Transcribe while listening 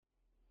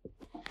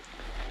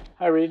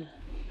Hi, Reed.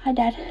 Hi,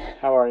 Dad.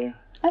 How are you?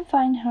 I'm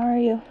fine. How are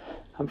you?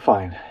 I'm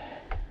fine.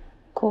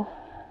 Cool.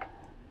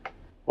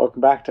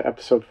 Welcome back to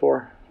episode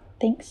 4.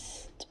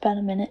 Thanks. It's been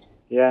a minute.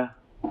 Yeah.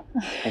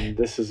 And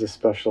this is a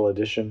special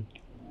edition.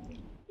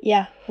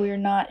 Yeah, we're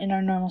not in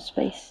our normal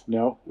space.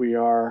 No, we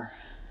are...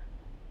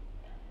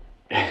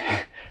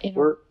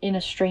 We're in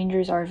a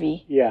stranger's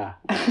RV. Yeah,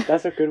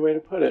 that's a good way to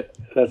put it.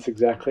 That's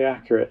exactly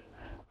accurate.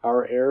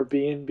 Our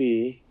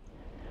Airbnb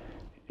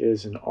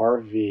is an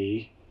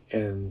RV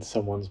in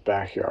someone's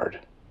backyard,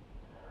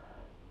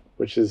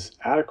 which is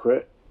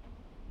adequate.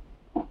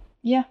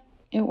 Yeah,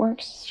 it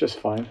works. It's just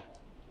fine.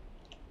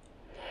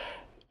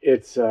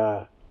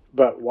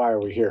 But why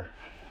are we here?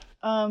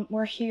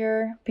 We're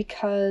here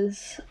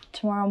because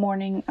tomorrow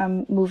morning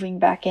I'm moving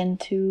back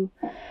into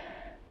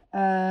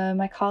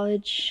my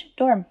college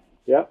dorm.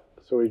 Yep.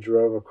 So we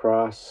drove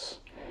across,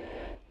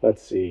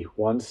 let's see,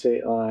 one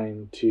state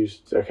line,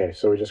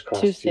 so we just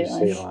crossed two state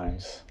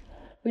lines.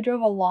 We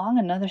drove along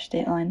another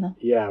state line, though.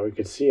 Yeah, we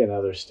could see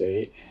another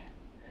state.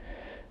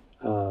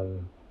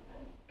 And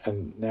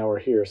now we're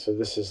here. So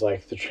this is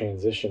like the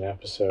transition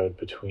episode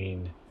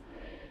between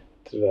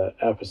the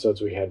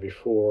episodes we had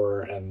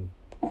before and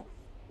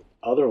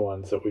other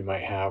ones that we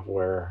might have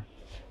where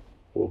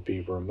we'll be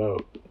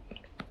remote.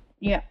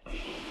 Yeah.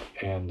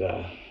 And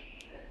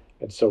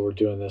so we're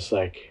doing this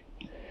like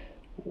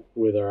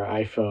with our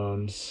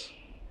iPhones,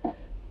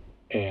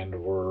 and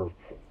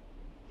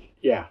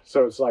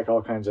so it's like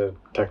all kinds of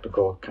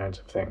technical kinds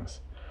of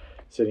things.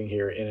 Sitting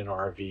here in an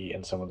RV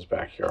in someone's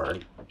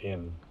backyard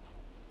in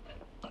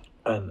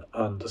an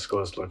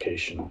undisclosed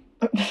location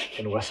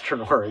in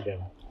Western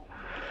Oregon.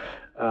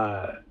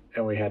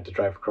 And we had to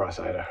drive across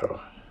Idaho.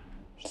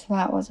 So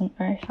that wasn't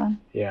very fun.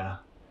 Yeah.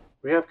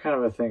 We have kind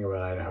of a thing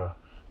about Idaho.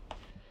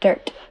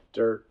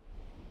 Dirt,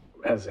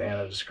 as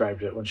Anna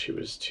described it when she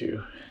was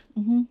 2.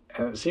 Mm-hmm.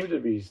 And it seemed to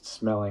be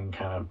smelling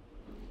kind of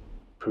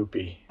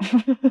poopy.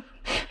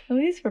 At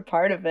least for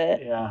part of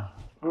it. Yeah.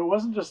 Well, it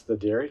wasn't just the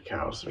dairy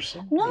cows or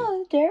something.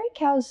 No, the dairy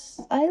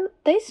cows,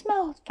 they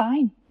smell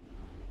fine.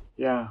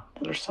 Yeah,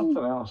 there's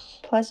something else.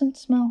 Pleasant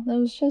smell. It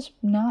was just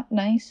not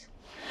nice.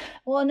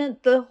 Well, and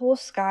the whole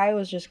sky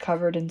was just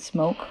covered in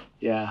smoke.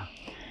 Yeah.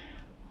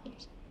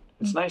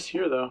 It's nice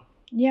here, though.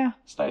 Yeah.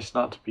 It's nice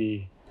not to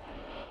be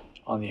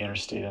on the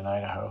interstate in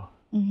Idaho.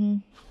 Mm-hmm.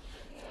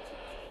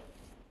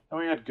 And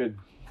we had good...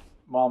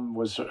 Mom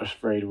was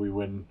afraid we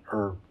wouldn't,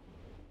 or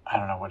I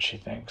don't know what she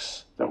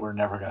thinks, that we're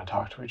never going to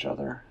talk to each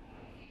other.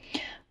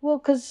 Well,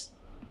 because,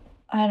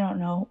 I don't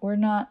know, we're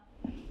not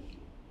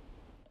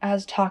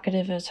as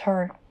talkative as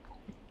her.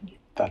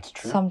 That's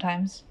true.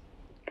 Sometimes.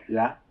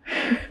 Yeah.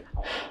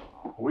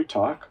 We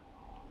talk.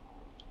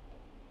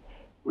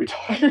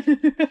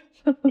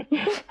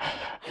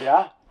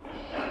 Yeah.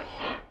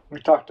 We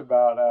talked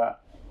about...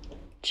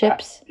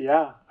 chips.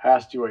 I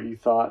asked you what you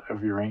thought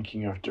of your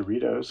ranking of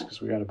Doritos, because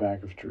we got a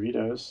bag of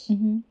Doritos.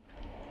 Mm-hmm.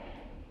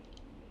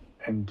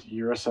 And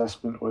your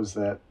assessment was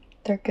that...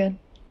 They're good.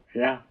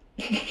 Yeah.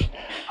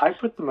 I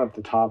put them at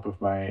the top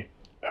of my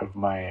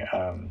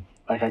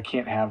like I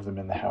can't have them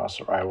in the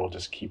house or I will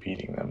just keep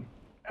eating them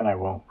and I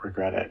won't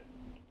regret it.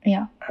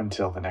 Yeah.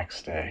 Until the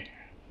next day.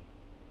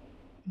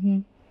 Mm-hmm.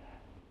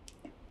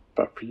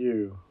 But for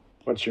you,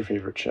 what's your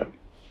favorite chip?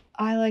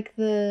 I like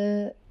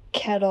the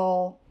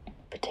kettle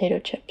potato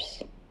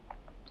chips.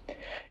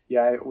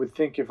 Yeah, I would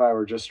think if I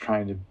were just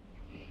trying to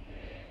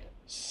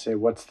say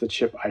what's the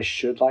chip I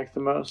should like the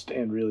most,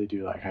 and really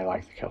do I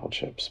like the kettle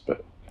chips,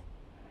 but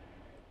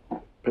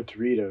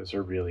Doritos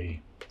are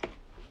really,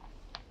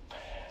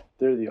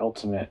 they're the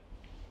ultimate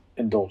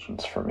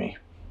indulgence for me.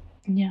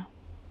 Yeah.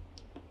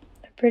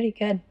 They're pretty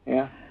good.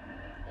 Yeah.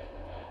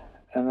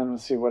 And then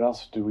let's see, what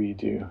else do we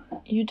do?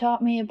 You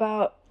taught me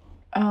about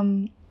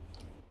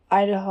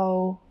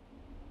Idaho,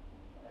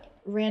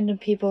 random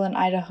people in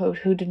Idaho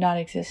who do not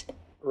exist.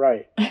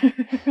 Right.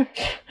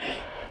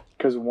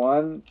 Because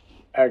one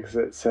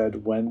exit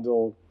said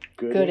Wendell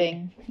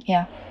Gooding.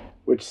 Yeah.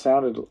 Which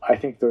sounded, I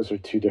think those are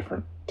 2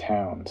 different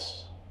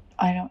towns.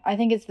 I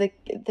think it's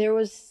there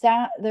was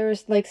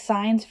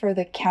signs for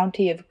the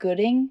county of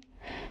Gooding.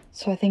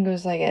 So I think it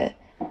was I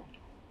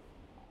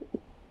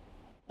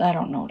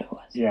don't know what it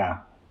was. Yeah.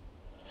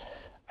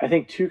 I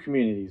think 2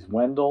 communities,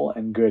 Wendell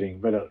and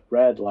Gooding, but it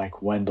read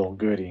like Wendell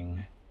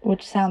Gooding.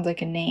 Which sounds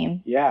like a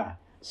name. Yeah.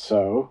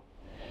 So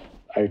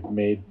I don't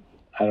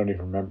even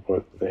remember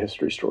what the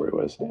history story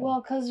was now. Well,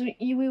 because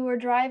we were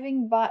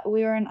driving, but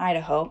we were in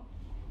Idaho.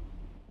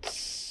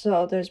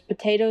 So there's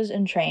potatoes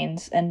and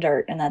trains and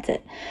dirt, and that's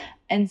it.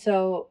 And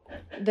so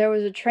there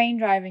was a train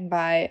driving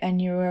by, and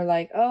you were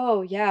like,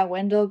 oh, yeah,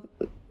 Wendell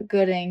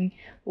Gooding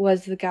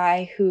was the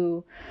guy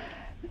who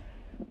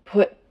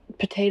put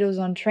potatoes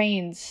on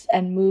trains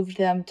and moved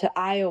them to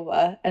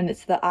Iowa, and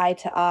it's the eye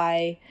to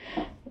eye,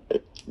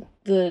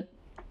 the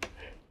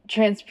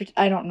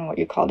I don't know what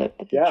you called it,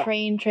 but the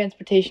train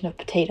transportation of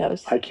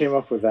potatoes. I came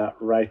up with that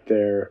right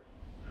there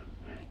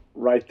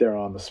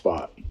on the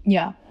spot.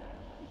 Yeah.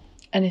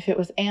 And if it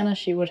was Anna,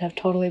 she would have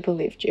totally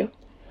believed you.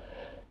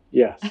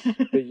 Yes.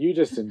 But you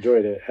just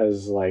enjoyed it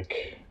as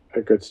like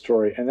a good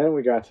story. And then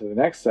we got to the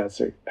next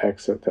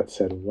exit that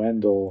said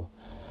Wendell.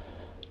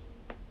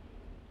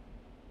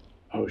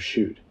 Oh,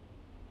 shoot.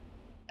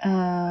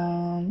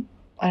 I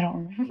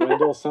don't remember.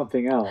 Wendell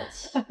something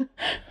else.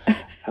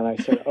 And I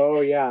said,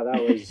 oh, yeah,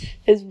 that was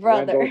his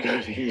brother. Wendell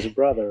Gooding's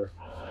brother.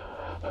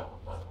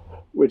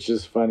 Which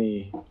is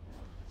funny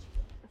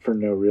for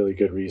no really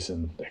good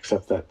reason,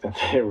 except that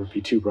there would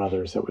be two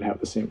brothers that would have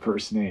the same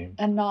first name.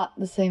 And not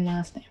the same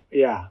last name.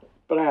 Yeah,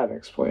 but I had an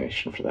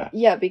explanation for that.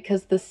 Yeah,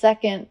 because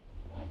back in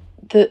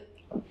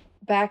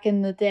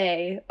the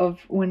day of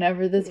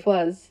whenever this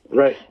was,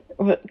 right,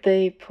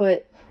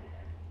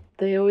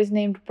 they always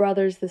named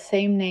brothers the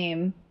same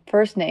name,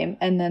 first name,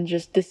 and then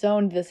just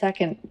disowned the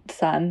second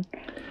son.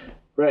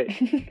 Right,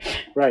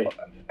 right.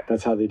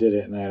 That's how they did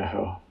it in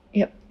Idaho.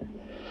 Yep.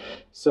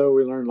 So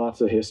we learned lots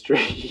of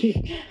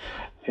history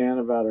and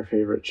about our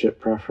favorite chip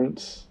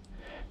preference.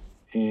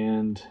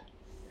 And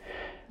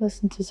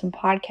listen to some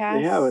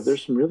podcasts. Yeah, but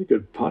there's some really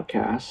good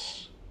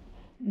podcasts.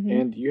 Mm-hmm.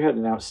 And you had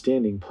an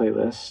outstanding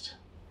playlist.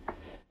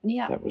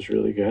 Yeah. That was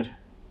really good.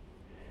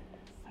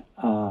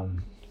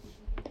 And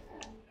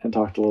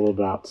talked a little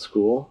about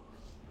school.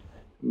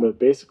 But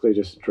basically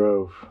just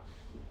drove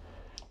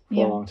for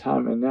a long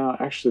time. And now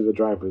actually the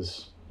drive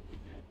was,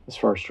 as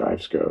far as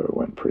drives go, it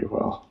went pretty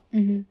well.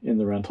 Mm-hmm. In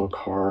the rental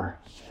car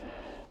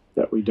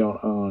that we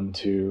don't own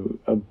to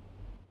a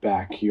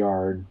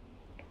backyard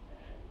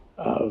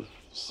of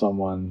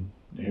someone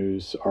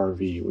whose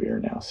RV we are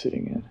now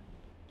sitting in.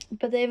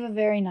 But they have a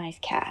very nice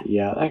cat.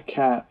 Yeah, that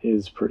cat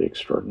is pretty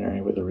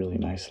extraordinary with a really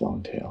nice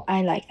long tail.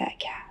 I like that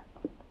cat.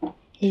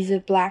 He's a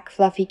black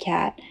fluffy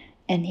cat,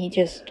 and he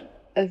just,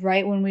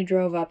 right when we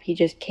drove up, he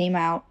just came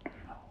out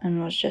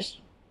and was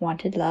just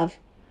wanted love.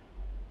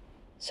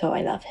 So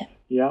I love him.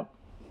 Yep.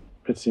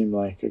 It seemed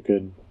like a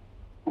good...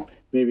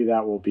 Maybe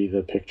that will be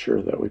the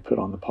picture that we put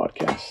on the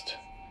podcast.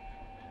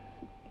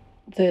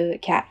 The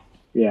cat.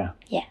 Yeah.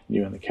 Yeah.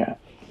 You and the cat.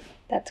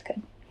 That's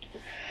good.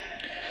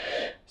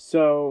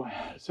 So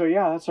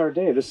yeah, that's our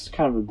day. This is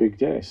kind of a big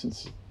day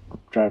since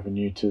driving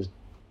you to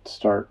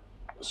start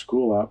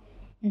school up.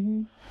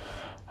 Mm-hmm.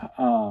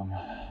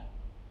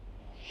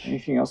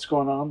 Anything else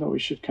going on that we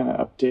should kind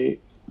of update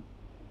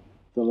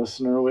the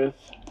listener with?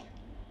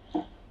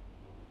 I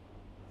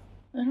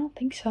don't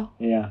think so.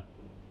 Yeah.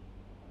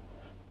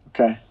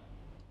 Okay.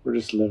 We're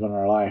just living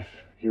our life.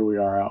 Here we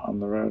are out on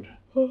the road.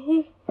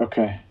 Mm-hmm.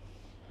 Okay.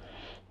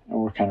 And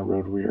we're kind of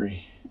road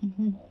weary.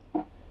 Mm-hmm.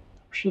 I'm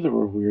sure there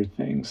were weird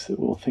things that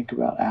we'll think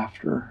about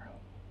after.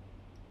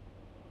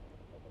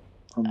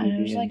 Or maybe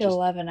it was like an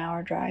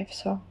 11-hour drive,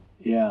 so.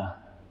 Yeah.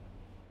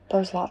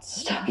 There's lots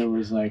of stuff. There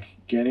was like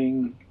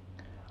getting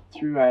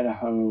through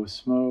Idaho,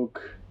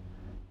 smoke,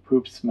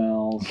 poop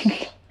smells,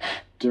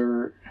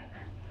 dirt,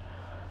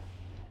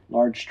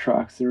 large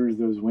trucks. There was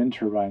those wind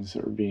turbines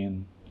that were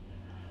being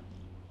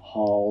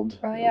hauled.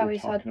 Oh yeah, we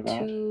saw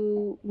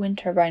 2 wind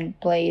turbine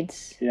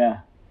blades. Yeah.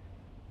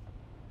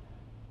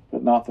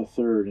 But not the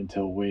third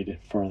until way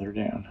farther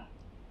down.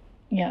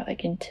 Yeah,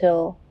 like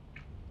until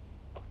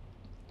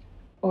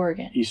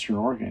Oregon. Eastern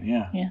Oregon,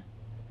 yeah.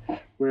 Yeah.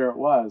 Where it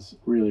was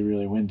really,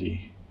 really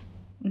windy.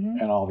 Mm-hmm.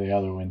 And all the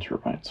other wind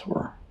turbines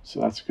were. So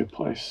that's a good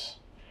place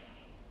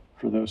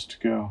for those to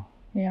go.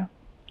 Yeah.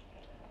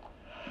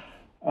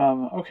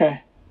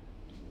 Okay.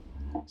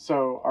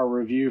 So our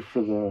review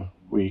for the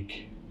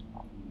week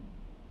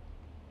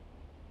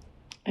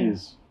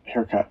is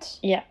haircuts.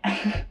 Yeah.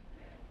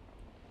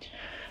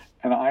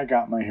 And I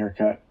got my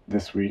haircut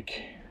this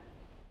week.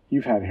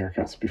 You've had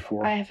haircuts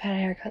before. I have had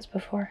haircuts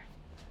before.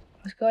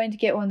 I was going to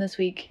get one this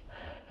week.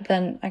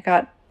 Then I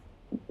got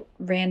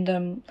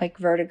random,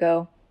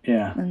 vertigo.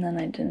 Yeah. And then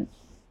I didn't.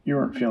 You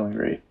weren't feeling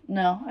great.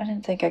 No, I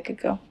didn't think I could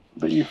go.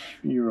 But you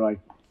were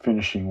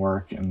finishing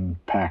work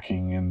and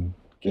packing and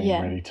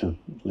getting ready to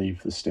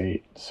leave the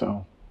state.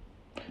 So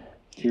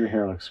your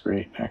hair looks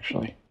great,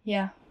 actually.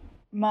 Yeah.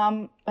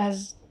 Mom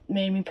has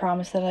made me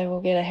promise that I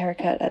will get a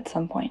haircut at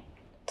some point.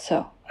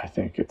 So I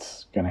think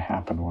it's going to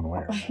happen one way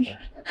or another.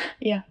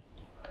 Yeah.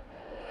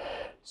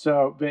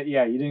 So, but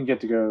yeah, you didn't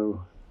get to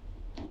go.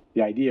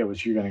 The idea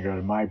was you're going to go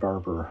to my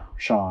barber,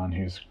 Sean,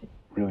 who's a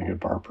really good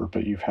barber,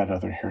 but you've had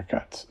other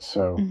haircuts.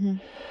 So,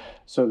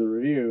 So the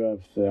review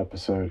of the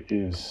episode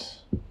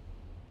is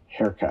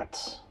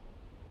haircuts.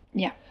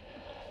 Yeah.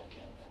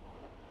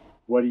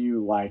 What do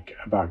you like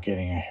about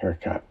getting a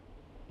haircut?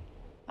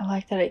 I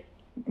like that it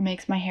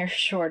makes my hair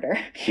shorter.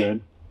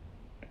 Good.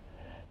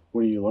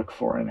 What do you look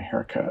for in a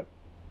haircut?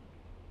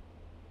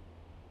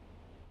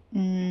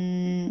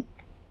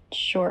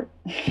 Short.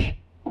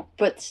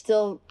 But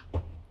still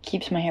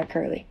keeps my hair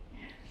curly.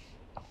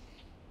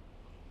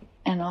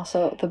 And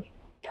also, the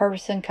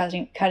person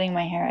cutting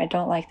my hair, I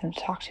don't like them to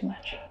talk too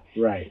much.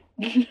 Right.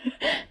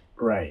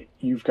 Right.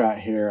 You've got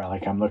hair,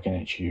 I'm looking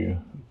at you,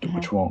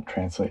 which won't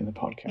translate in the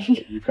podcast,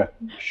 but you've got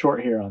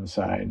short hair on the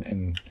side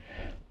and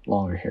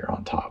longer hair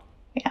on top.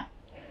 Yeah.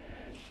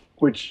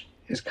 Which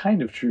is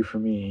kind of true for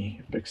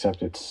me,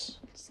 except it's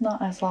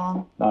not as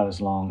long. Not as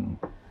long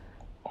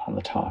on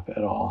the top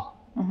at all.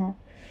 Mm-hmm.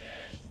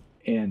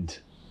 And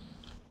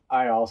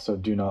I also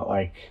do not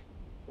like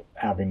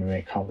having to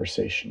make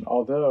conversation.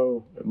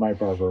 Although at my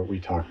barber, we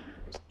talk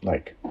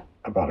like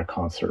about a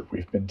concert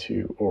we've been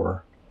to,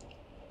 or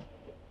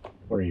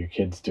what are your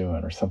kids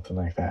doing, or something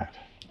like that.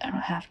 I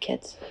don't have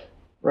kids.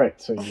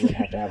 Right, so you wouldn't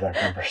have to have that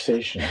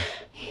conversation.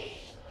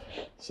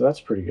 So that's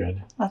pretty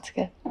good. That's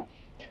good.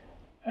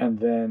 And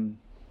then,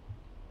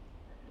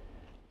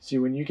 see,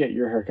 when you get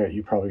your haircut,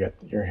 you probably get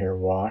your hair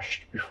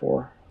washed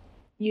before.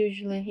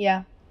 Usually,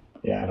 yeah.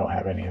 Yeah, I don't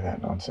have any of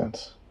that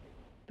nonsense.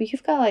 But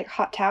you've got like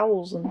hot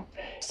towels and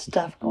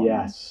stuff going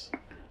on. Yes.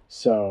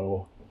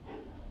 So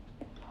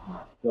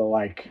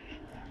he'll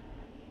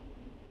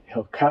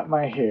cut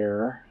my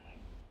hair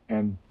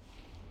and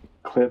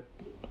clip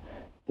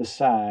the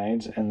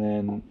sides, and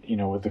then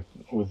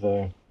with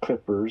the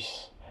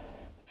clippers,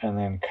 and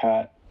then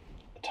cut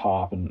the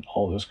top and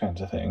all those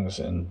kinds of things,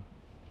 and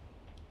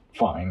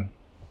fine.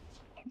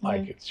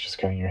 Like it's just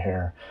cutting your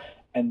hair.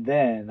 And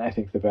then I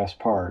think the best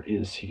part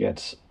is he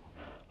gets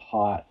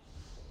hot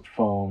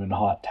foam and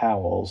hot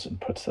towels and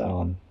puts that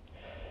on.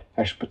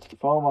 Actually puts the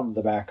foam on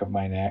the back of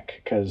my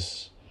neck,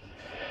 because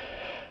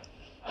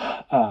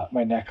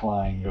my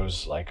neckline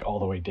goes like all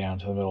the way down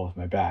to the middle of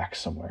my back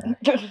somewhere.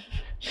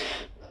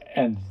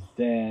 And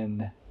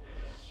then,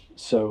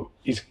 so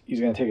he's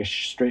going to take a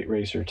straight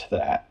razor to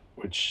that,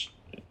 which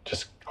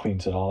just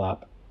cleans it all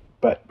up.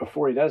 But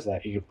before he does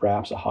that, he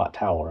wraps a hot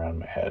towel around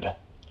my head.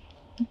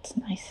 That's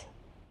nice.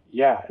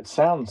 Yeah, it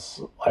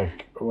sounds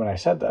like, when I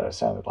said that, it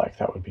sounded like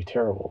that would be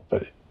terrible,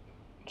 but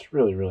it's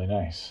really, really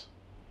nice.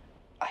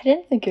 I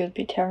didn't think it would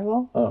be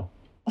terrible. Oh.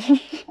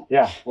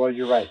 Yeah, well,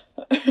 you're right.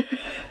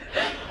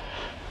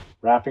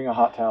 Wrapping a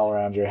hot towel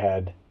around your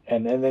head,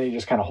 and then he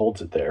just kind of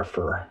holds it there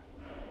for,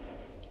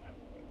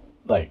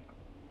 like,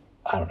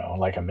 I don't know,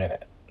 like a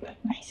minute.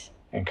 Nice.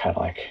 And kind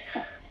of like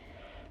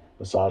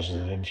massages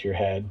it into your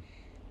head.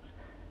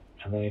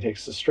 And then he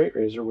takes the straight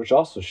razor, which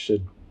also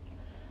should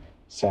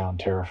sound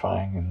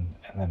terrifying,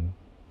 and then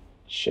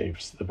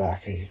shaves the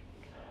back of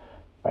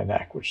my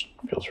neck, which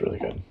feels really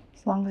good.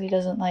 As long as he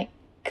doesn't, like,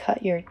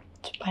 cut your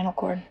spinal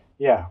cord.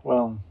 Yeah,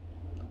 well,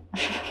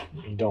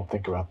 you don't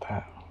think about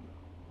that.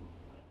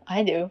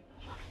 I do.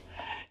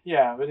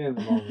 Yeah, but in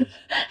the moment,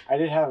 I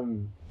did have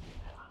him,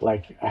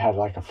 like, I had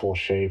like a full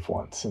shave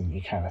once, and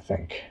you kind of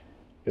think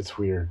it's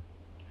weird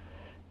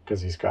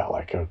because he's got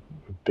like a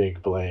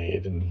big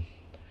blade and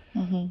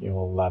a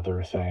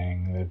leather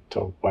thing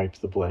to wipe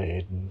the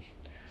blade, and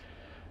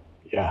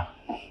yeah,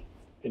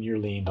 and you're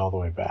leaned all the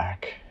way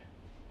back.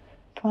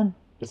 Fun.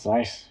 It's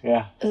nice,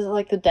 yeah. Is it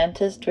like the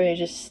dentist where you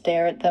just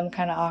stare at them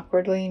kind of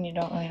awkwardly and you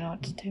don't really know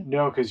what to do?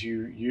 No, because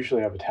you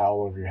usually have a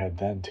towel over your head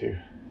then too.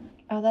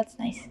 Oh, that's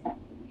nice.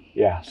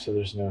 Yeah, so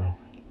there's no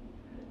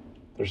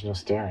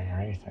staring or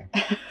anything.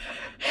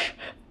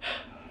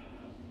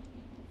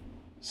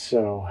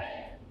 So,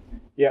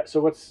 yeah,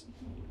 so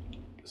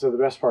the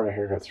best part of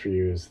haircuts for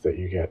you is that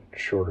you get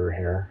shorter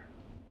hair?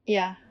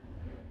 Yeah.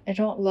 I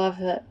don't love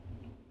the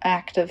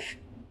act of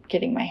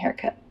getting my hair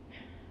cut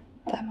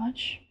that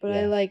much, but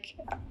yeah. I like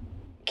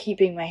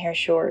keeping my hair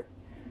short,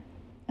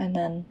 and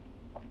then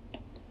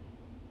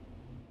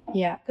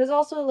yeah, because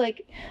also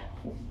like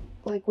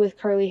with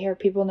curly hair,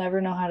 people never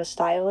know how to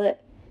style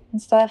it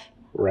and stuff,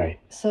 right?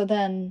 So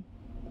then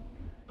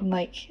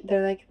like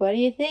they're like, what do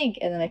you think?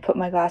 And then I put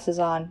my glasses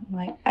on, I'm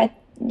like,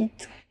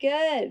 it's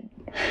good.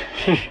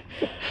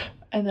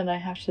 And then I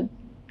have to,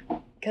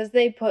 because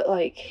they put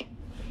like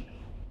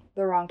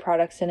the wrong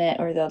products in it,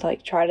 or they'll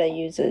like try to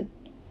use a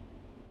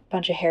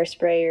bunch of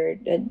hairspray or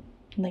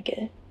like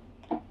a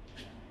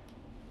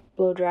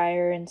blow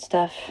dryer and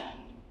stuff.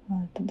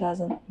 My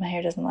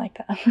hair doesn't like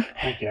that.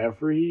 Like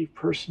every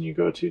person you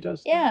go to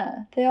does that?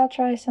 Yeah, they all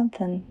try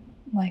something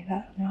like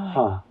that.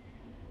 Huh.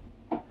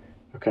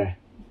 Okay.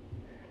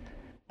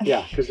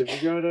 Yeah, because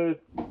if you go to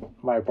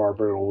my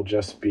barber, it will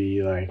just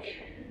be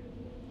like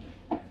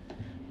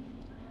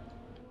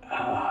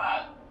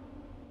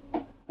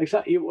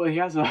well, he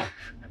has a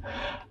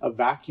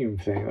vacuum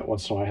thing that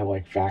once in a while he'll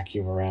like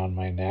vacuum around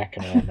my neck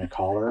and around my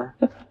collar,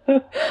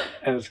 and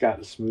it's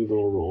got smooth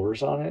little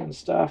rollers on it and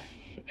stuff.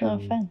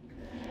 And, fun.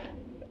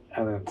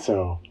 And then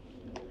so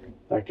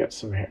that gets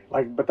some hair,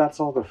 like, but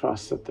that's all the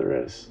fuss that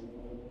there is.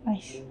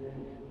 Nice.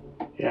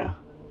 Yeah,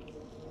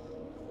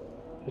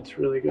 it's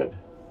really good.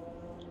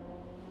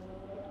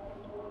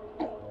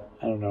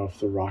 I don't know if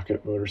the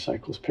rocket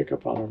motorcycles pick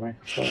up on our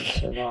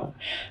microphones or not.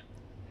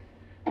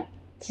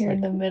 You're like,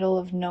 in the middle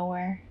of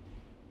nowhere.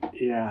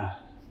 Yeah.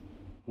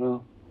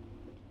 Well,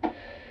 and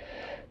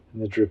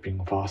the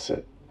dripping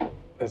faucet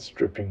that's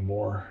dripping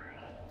more.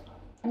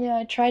 Yeah,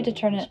 I tried to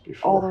turn it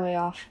all the way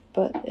off,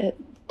 but it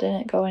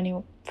didn't go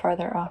any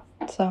farther off.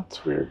 So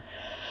it's weird.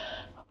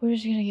 We're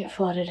just gonna get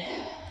flooded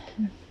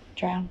and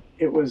drown.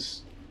 It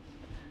was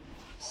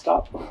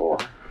stopped before.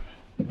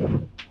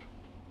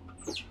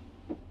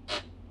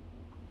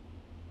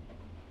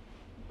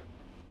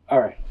 All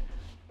right.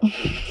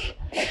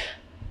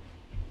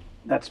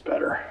 That's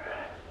better.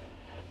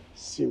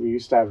 See, we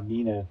used to have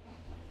Nina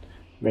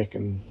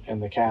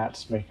and the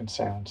cats making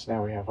sounds.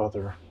 Now we have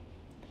other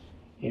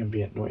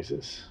ambient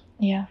noises.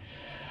 Yeah.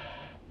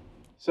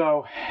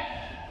 So,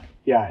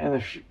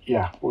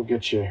 yeah, we'll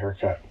get you a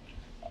haircut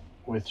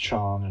with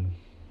Sean and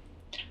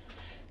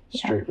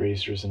straight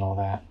razors and all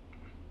that.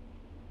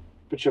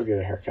 But you'll get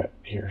a haircut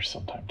here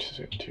sometime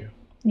soon too.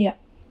 Yeah.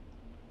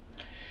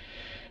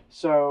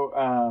 So,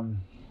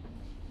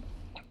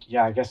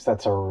 I guess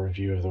that's our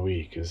review of the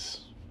week,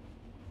 is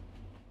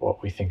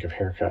what we think of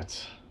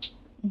haircuts.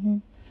 Mm-hmm.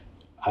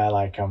 I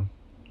like them.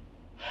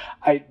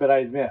 But I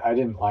admit I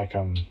didn't like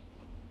them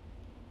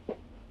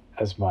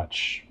as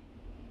much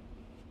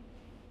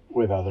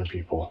with other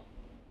people.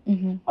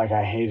 Mm-hmm. Like,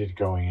 I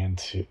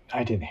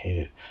didn't hate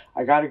it.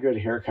 I got a good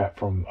haircut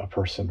from a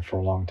person for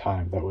a long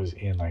time that was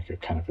in like a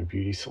kind of a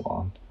beauty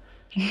salon.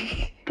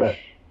 but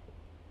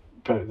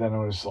then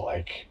it was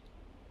like,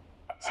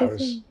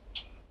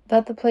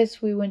 that the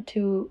place we went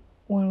to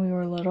when we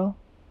were little?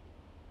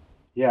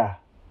 Yeah.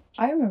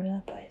 I remember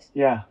that place.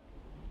 Yeah.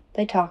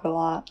 They talk a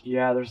lot.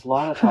 Yeah, there's a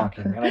lot of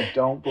talking, and I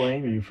don't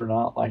blame you for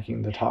not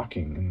liking the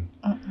talking.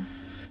 And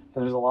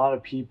there's a lot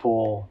of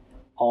people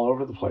all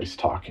over the place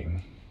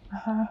talking.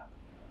 Uh-huh.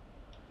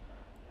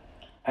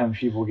 And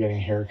people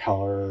getting hair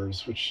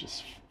colors, which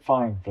is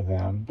fine for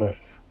them,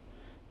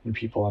 and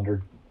people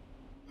under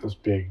those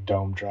big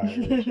dome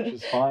dryers, which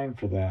is fine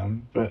for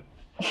them,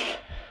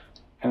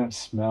 and it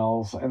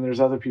smells. And there's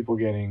other people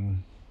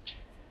getting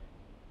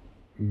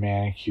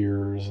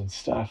manicures and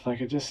stuff. Like,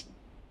 it just...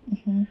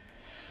 Mm-hmm.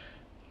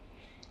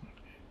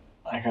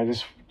 Like,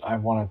 I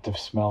want it to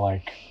smell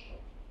like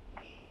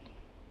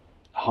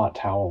hot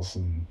towels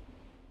and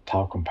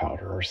talcum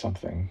powder or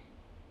something.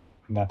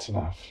 And that's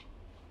enough.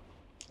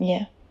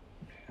 Yeah.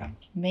 Yeah.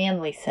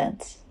 Manly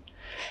sense.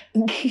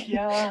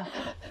 Yeah.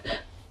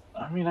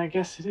 I mean, I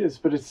guess it is,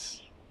 but it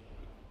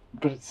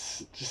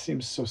just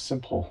seems so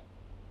simple.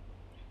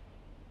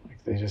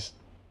 Like, they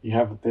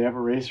have a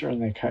razor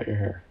and they cut your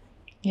hair.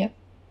 Yep.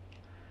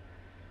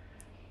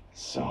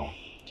 So,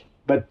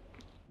 but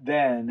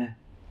then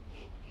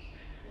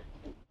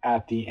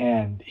at the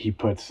end, he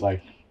puts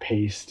like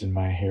paste in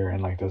my hair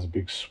and like does a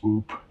big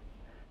swoop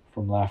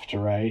from left to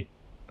right.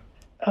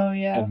 Oh,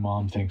 yeah. And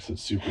Mom thinks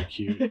it's super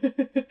cute.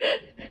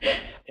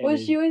 Well,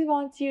 she always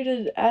wants you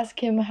to ask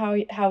him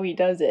how he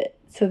does it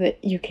so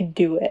that you can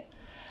do it.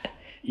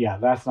 Yeah,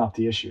 that's not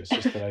the issue. It's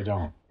just that I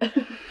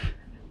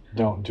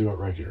don't do it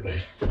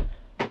regularly.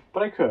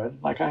 But I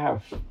could. Like, I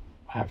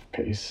have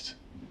paste.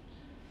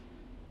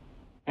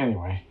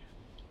 Anyway.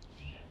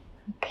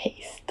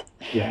 Paste.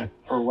 Yeah,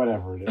 or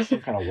whatever it is.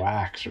 Some kind of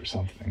wax or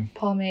something.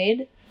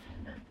 Pomade?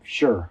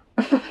 Sure.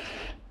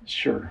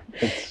 Sure.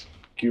 It's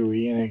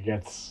gooey and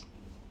it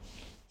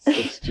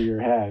sticks to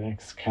your head.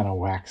 It's kind of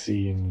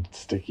waxy and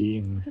sticky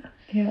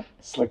and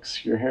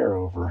slicks your hair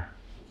over.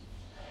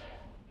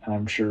 And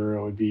I'm sure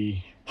it would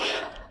be...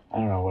 I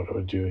don't know what it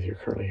would do with your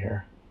curly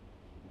hair.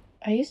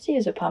 I used to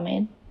use a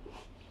pomade.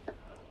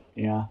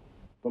 Yeah.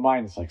 But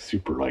mine is like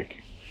super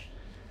like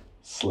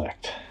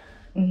slicked.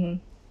 Mm-hmm.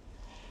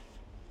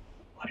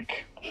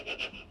 Like,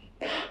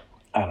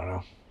 I don't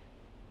know.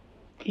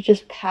 You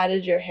just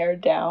patted your hair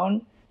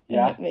down.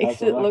 Yeah. And it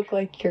makes it look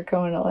like you're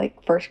going to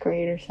like first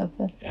grade or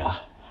something. Yeah.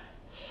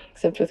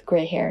 Except with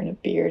gray hair and a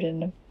beard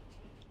and a...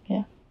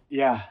 Yeah.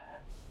 Yeah.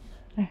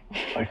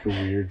 Like a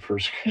weird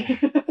first grade.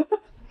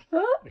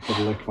 I could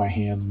lick my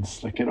hand and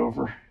slick it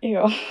over.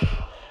 Ew.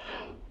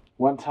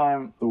 One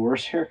time, the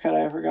worst haircut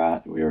I ever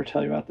got, did we ever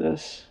tell you about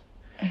this?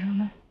 I don't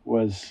know.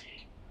 Was,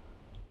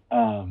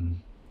 I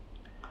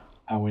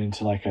went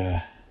into like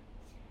a,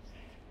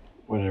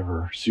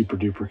 whatever, Super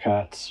Duper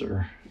Cuts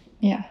or,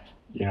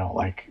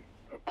 like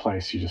a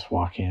place you just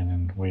walk in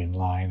and wait in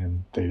line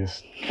and they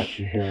just cut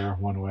your hair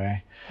one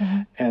way.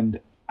 Mm-hmm. And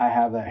I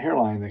have that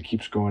hairline that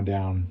keeps going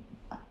down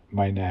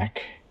my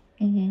neck.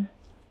 Mm-hmm.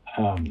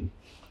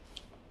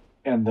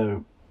 And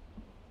the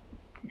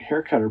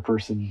hair cutter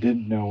person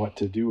didn't know what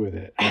to do with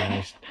it. And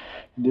I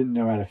didn't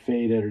know how to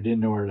fade it or didn't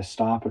know where to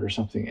stop it or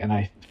something. And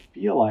I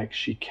feel like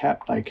she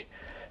kept like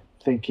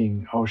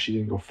thinking, oh, she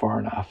didn't go far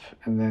enough.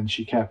 And then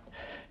she kept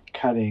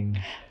cutting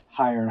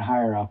higher and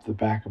higher up the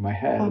back of my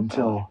head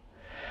until,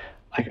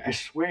 like, I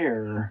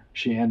swear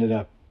she ended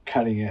up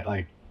cutting it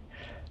like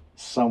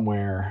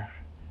somewhere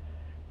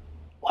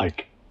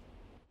like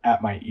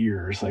at my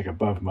ears, like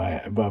above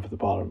the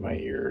bottom of my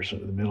ears or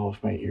the middle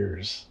of my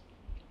ears.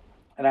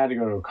 And I had to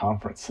go to a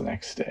conference the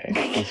next day.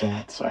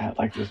 So I had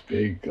like this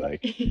big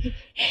like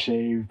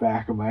shaved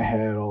back of my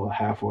head all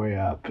halfway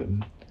up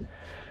and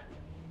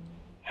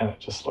it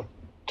just looked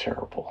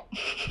terrible.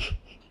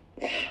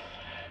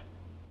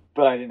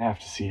 But I didn't have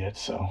to see it,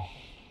 so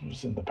it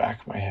was in the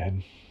back of my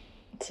head.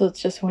 So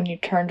it's just when you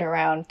turned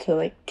around to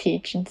like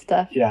teach and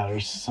stuff? Yeah,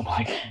 there's some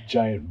like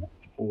giant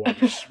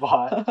white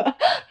spot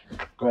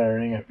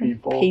glaring at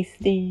people.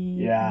 Pasty.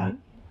 Yeah.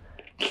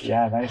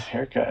 Yeah, nice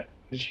haircut.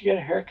 Did you get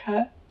a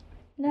haircut?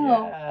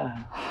 No.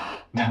 Yeah.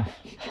 No.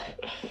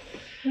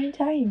 What are you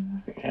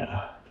talking about?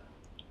 Yeah.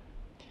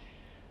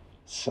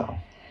 So.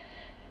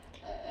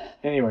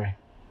 Anyway.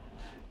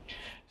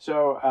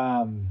 So,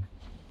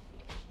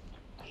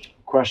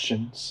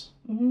 questions.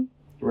 Mm-hmm.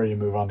 You ready to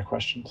move on to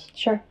questions?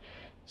 Sure.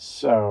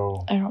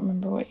 So. I don't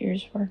remember what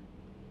yours were.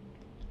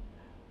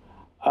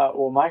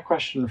 Well, my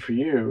question for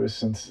you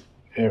is,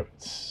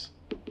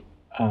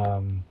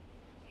 um,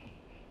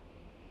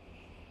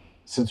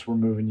 since we're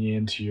moving you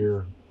into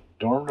your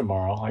dorm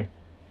tomorrow, like,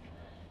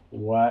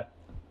 what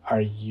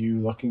are you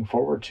looking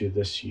forward to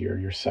this year,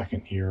 your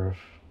second year of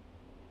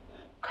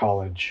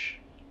college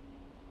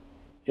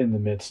in the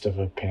midst of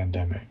a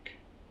pandemic?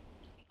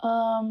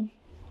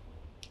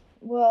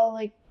 Well,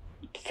 like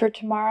for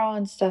tomorrow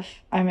and stuff,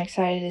 I'm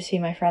excited to see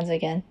my friends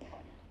again.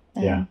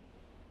 Yeah.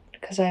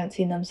 Because I haven't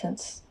seen them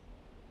since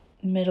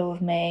middle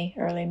of May,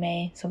 early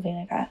May, something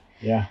like that.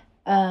 Yeah.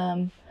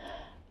 And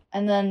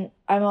then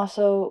I'm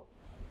also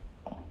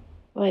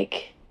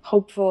like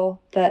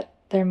hopeful that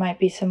there might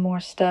be some more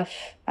stuff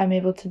I'm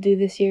able to do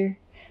this year,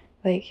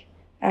 like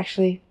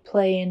actually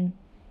play in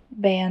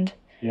band.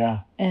 Yeah.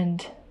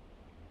 And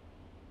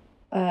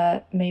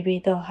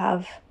maybe they'll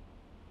have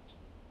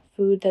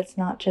food that's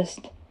not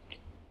just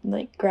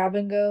like grab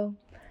and go.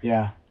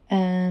 Yeah.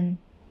 And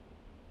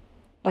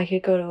I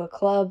could go to a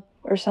club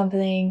or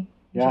something.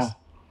 Yeah. Just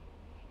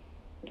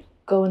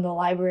go in the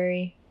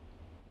library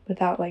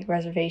without like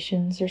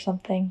reservations or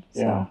something.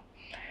 Yeah. So,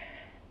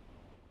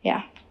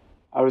 yeah.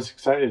 I was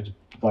excited,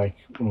 like,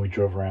 when we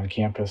drove around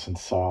campus and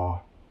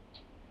saw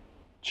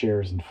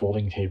chairs and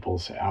folding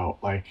tables out,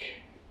 like,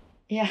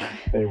 Yeah.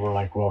 they were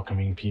like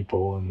welcoming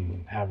people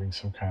and having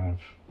some kind of.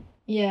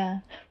 Yeah.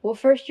 Well,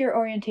 first year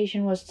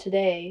orientation was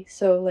today,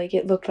 so like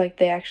it looked like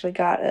they actually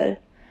got a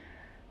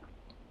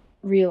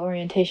real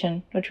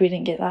orientation, which we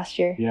didn't get last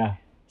year. Yeah.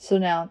 So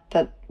now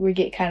that we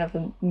get kind of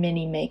a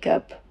mini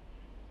makeup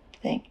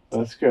thing.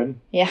 That's good.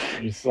 Yeah.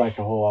 It's like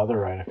a whole other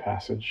rite of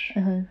passage.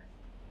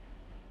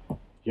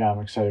 Yeah, I'm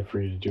excited for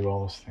you to do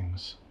all those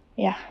things.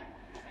 Yeah.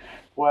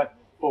 What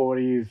do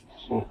you,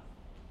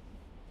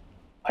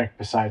 like,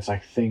 besides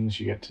like things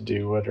you get to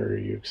do, what are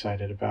you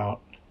excited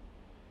about?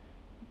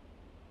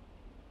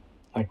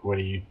 Like, what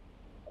do you,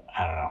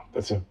 I don't know.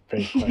 That's a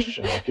vague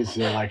question. Like, is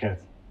there like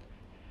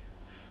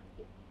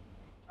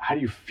how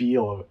do you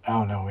feel?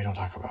 Oh no, we don't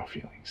talk about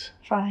feelings.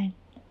 Fine.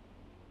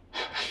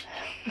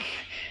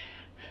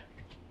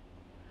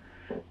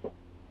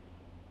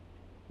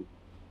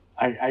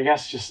 I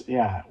guess just,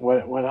 yeah.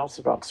 What else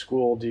about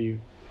school are you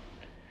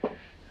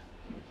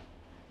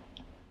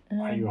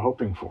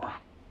hoping for?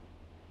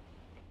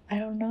 I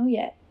don't know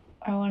yet.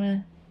 I want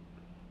to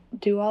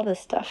do all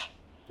this stuff.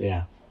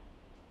 Yeah.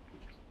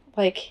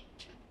 Like,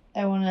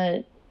 I want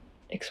to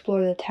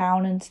explore the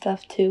town and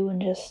stuff too,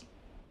 and just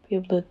be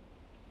able to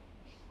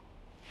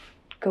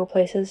go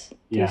places,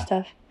 do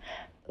stuff.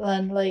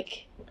 And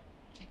like,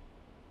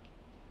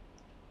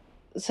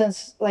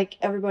 since like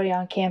everybody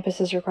on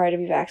campus is required to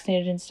be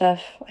vaccinated and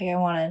stuff, like I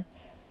want to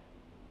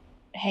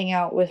hang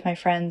out with my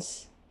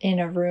friends in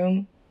a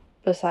room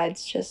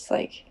besides just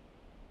like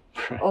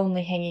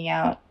only hanging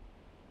out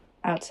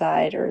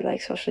outside or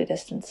like socially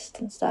distanced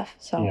and stuff.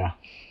 So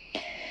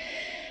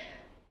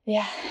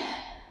yeah.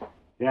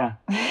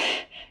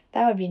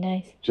 That would be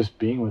nice. Just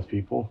being with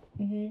people.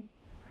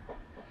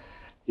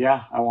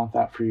 Yeah, I want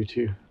that for you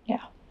too.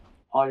 Yeah.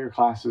 All your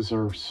classes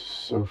are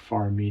so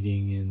far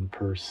meeting in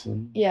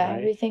person. Yeah, right?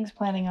 Everything's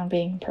planning on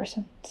being in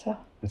person. So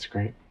that's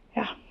great.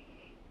 Yeah.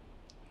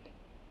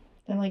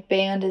 And like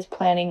band is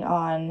planning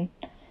on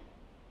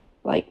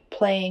like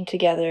playing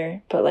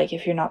together, but like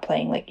if you're not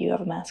playing, like you have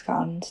a mask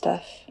on and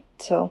stuff.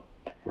 So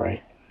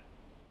right.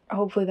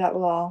 Hopefully that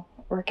will all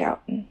work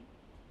out. And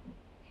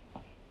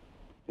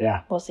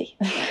yeah. We'll see.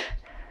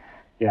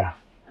 Yeah.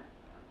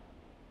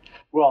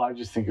 Well, I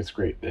just think it's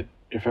great that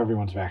if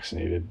everyone's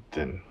vaccinated,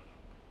 then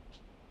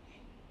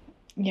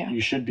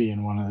you should be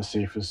in one of the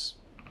safest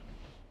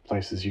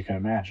places you can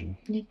imagine.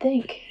 You'd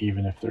think.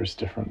 Even if there's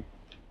different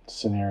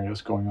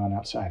scenarios going on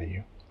outside of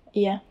you.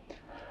 Yeah.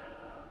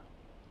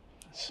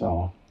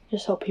 So.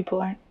 Just hope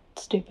people aren't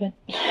stupid.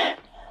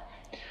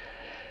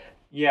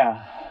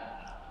 Yeah.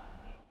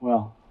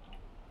 Well,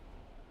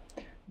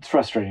 it's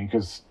frustrating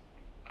because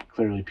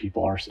clearly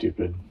people are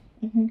stupid.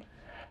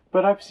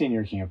 But I've seen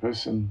your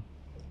campus and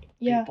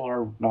people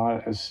are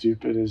not as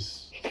stupid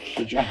as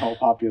the general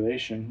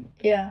population.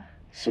 Yeah.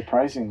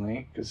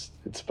 Surprisingly, because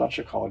it's a bunch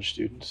of college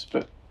students.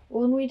 But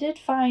well, and we did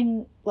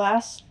fine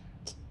last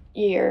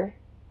year,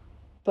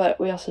 but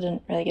we also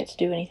didn't really get to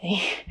do anything.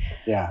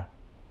 Yeah.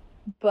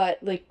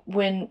 But like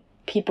when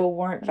people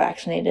weren't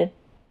vaccinated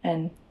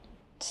and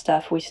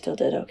stuff, we still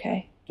did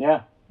okay.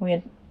 Yeah. We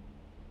had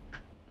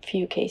a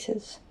few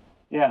cases.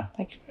 Yeah.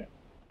 Like,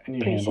 and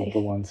you handled safe. The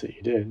ones that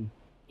you did.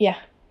 Yeah.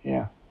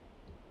 Yeah.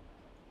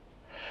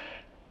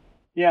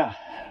 Yeah.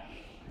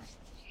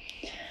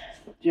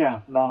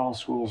 Yeah, not all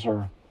schools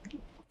are.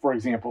 For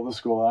example, the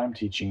school that I'm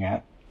teaching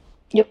at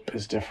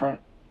is different.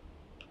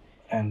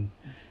 And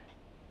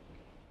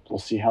we'll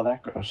see how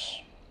that goes.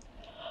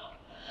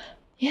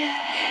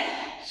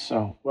 Yeah.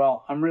 So,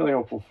 well, I'm really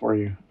hopeful for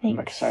you. Thanks. I'm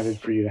excited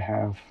for you to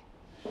have,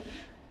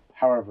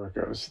 however it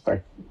goes.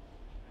 Like,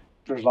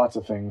 there's lots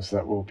of things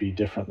that will be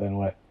different than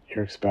what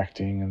you're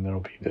expecting, and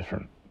there'll be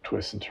different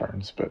twists and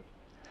turns. But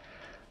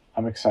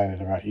I'm excited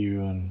about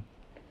you and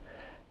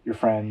your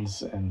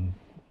friends and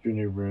your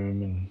new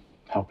room and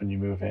helping you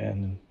move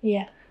in.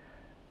 Yeah.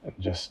 and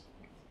just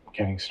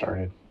getting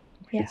started.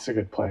 Yeah. It's a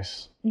good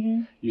place.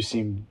 Mm-hmm. You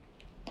seem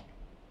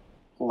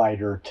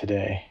lighter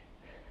today,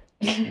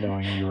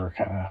 knowing you were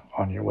kind of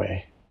on your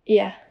way.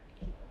 Yeah.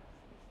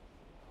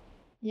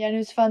 Yeah, and it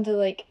was fun to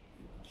like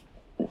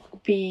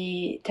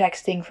be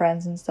texting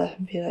friends and stuff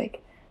and be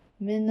like,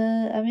 I'm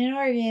in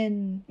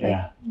Oregon. Like,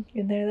 Yeah.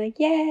 And they're like,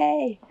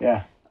 yay.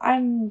 Yeah.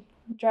 I'm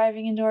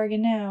driving into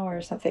Oregon now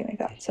or something like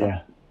that. So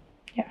yeah.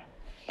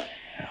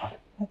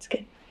 That's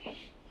good.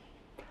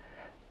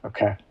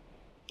 Okay.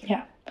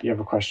 Yeah. Do you have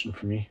a question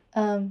for me?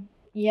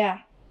 Yeah.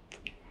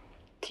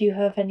 Do you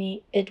have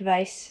any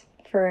advice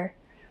for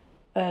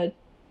a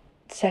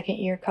second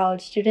year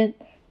college student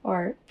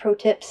or pro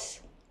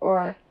tips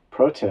or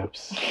Pro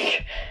tips?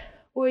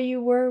 Well,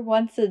 you were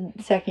once a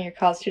second year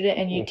college student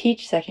and you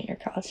teach second year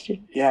college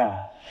students.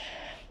 Yeah.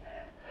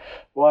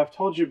 Well, I've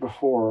told you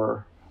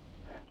before,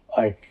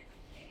 like,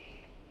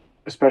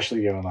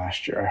 especially given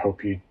last year, I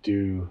hope you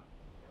do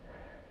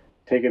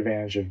take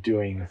advantage of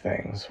doing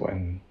things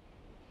when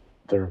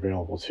they're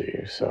available to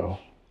you. So,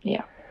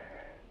 yeah,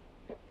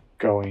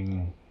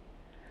 going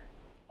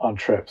on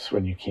trips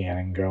when you can,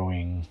 and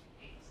going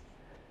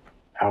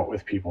out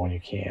with people when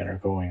you can, or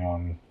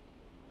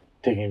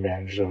taking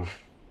advantage of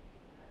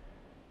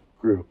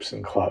groups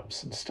and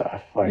clubs and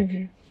stuff.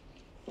 Like,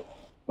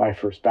 my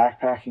first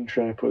backpacking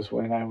trip was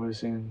when I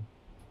was in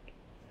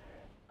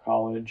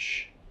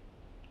college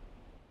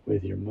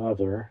with your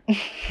mother.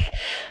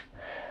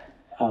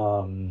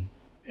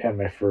 And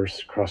my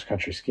first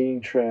cross-country skiing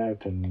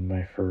trip, and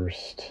my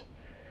first...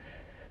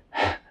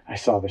 I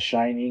saw The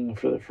Shining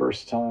for the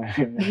first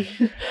time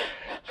in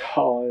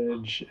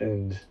college,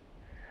 and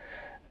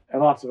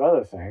lots of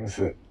other things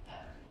that,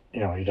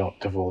 you don't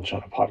divulge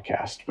on a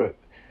podcast, but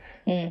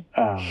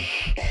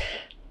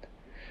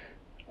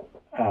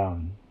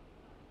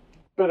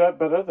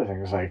but other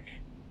things like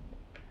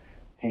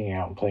hanging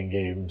out and playing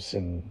games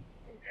and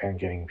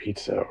getting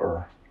pizza,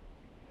 or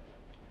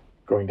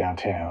going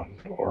downtown,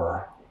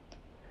 or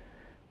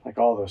like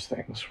all those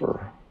things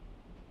were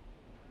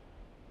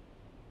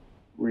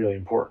really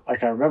important.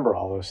 Like, I remember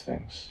all those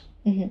things.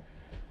 Mm-hmm.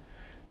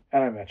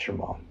 And I met your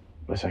mom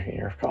my second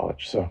year of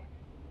college, so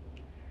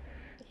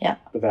yeah.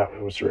 But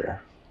that was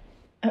rare.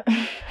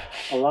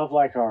 A love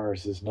like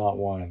ours is not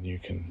one you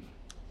can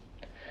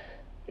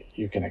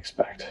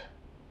expect.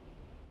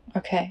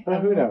 Okay.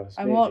 But who knows?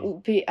 I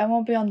won't be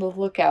on the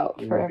lookout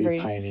you for won't every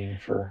be pining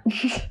for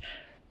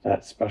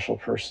that special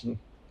person.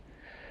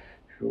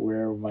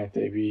 Where might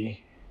they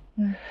be?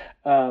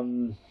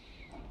 And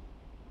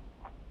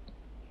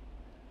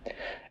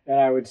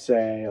I would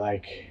say,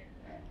 like,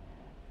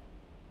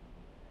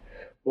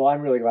 well,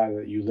 I'm really glad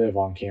that you live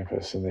on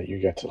campus and that you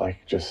get to,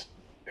 like, just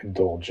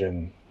indulge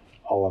in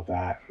all of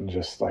that and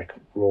just, like,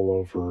 roll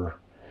over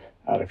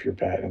out of your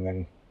bed and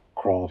then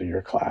crawl to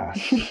your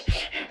class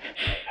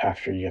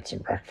after you get some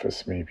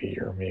breakfast, maybe,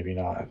 or maybe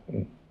not.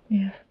 And,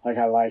 like,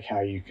 I like how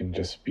you can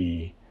just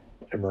be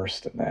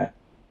immersed in that.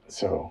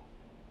 So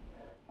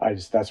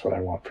that's what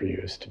I want for you,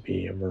 is to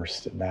be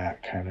immersed in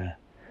that kind of,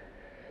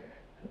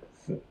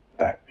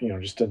 that,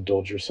 just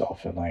indulge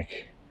yourself in,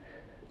 like,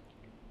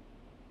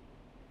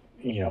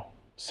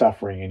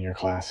 suffering in your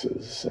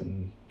classes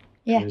and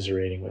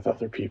commiserating with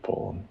other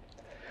people.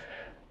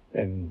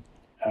 And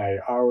I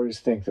always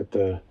think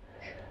that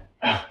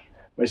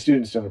my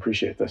students don't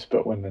appreciate this,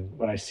 but when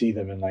I see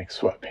them in, like,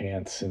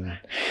 sweatpants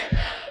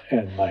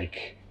and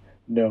like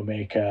no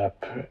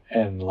makeup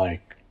and,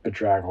 like,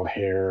 bedraggled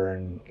hair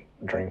and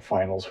during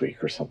finals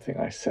week or something,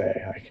 I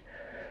say, like,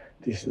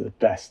 these are the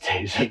best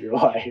days of your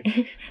life.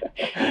 And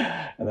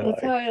that's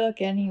like, how I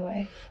look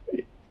anyway.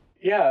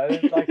 Yeah,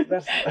 like,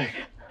 that's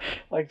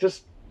like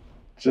just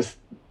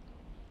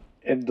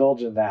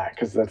indulge in that,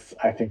 because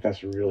I think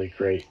that's really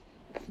great.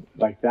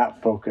 Like,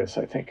 that focus,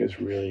 I think, is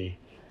really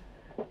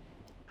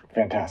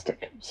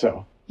fantastic.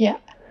 So yeah,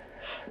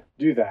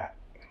 do that.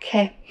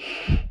 Okay.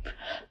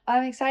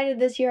 I'm excited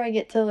this year I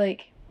get to,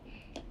 like,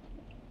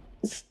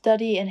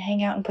 study and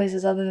hang out in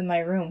places other than my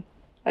room.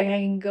 Like, I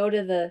can go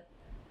to the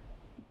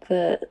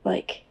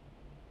like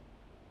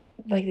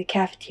the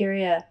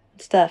cafeteria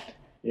and stuff.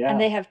 Yeah. And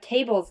they have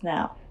tables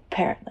now,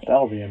 apparently.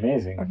 That'll be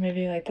amazing. Or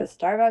maybe, like, the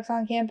Starbucks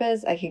on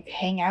campus. I could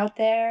hang out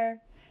there.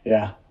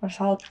 Yeah. There's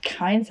all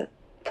kinds of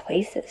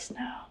places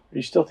now. Are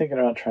you still thinking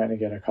about trying to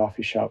get a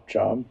coffee shop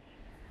job?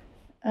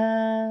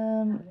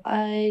 I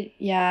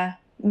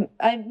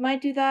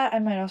might do that. I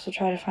might also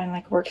try to find,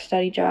 like, a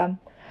work-study job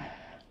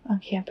on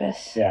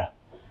campus. Yeah.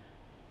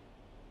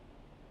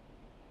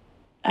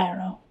 I don't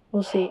know.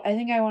 We'll see. I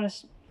think I want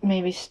to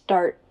maybe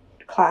start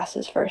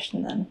classes first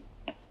and then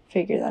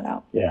figure that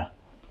out. Yeah.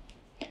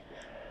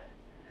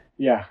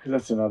 Yeah, because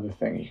that's another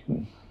thing you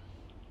can...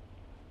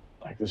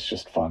 Like, it's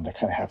just fun to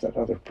kind of have that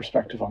other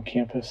perspective on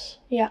campus.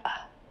 Yeah.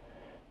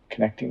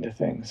 Connecting to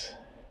things.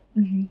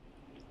 Mm-hmm.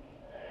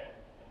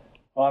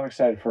 Well, I'm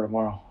excited for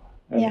tomorrow.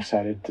 I'm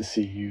excited to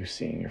see you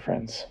seeing your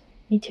friends.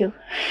 Me too.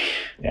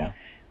 Yeah.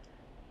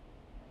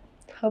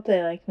 Hope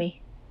they like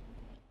me.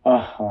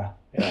 Uh-huh.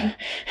 Yeah.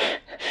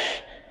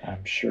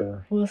 I'm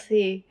sure. We'll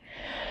see.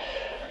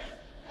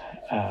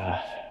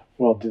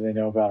 Well, do they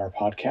know about our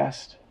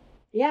podcast?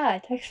 Yeah, I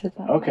texted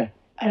them. Okay.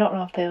 I don't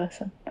know if they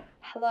listen.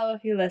 Hello,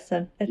 if you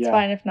listen. It's Yeah.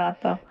 fine if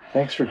not, though.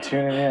 Thanks for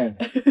tuning in,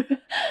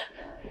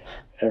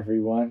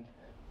 everyone.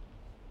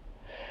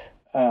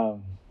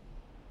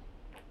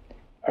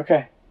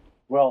 Okay.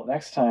 Well,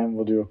 next time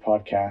we'll do a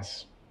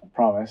podcast, I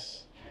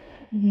promise,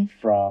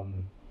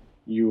 from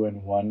you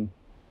in one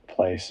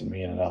place and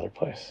me in another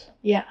place.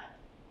 Yeah.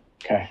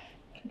 Okay.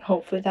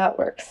 Hopefully that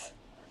works.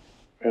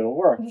 It'll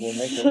work. We'll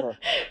make it work.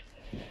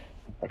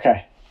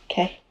 Okay.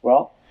 Okay.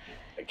 Well,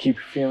 keep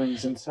your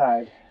feelings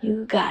inside.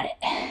 You got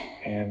it.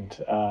 And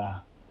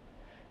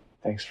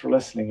thanks for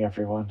listening,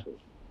 everyone.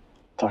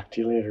 Talk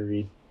to you later,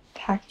 Reed.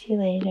 Talk to you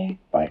later.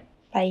 Bye.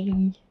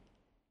 Bye.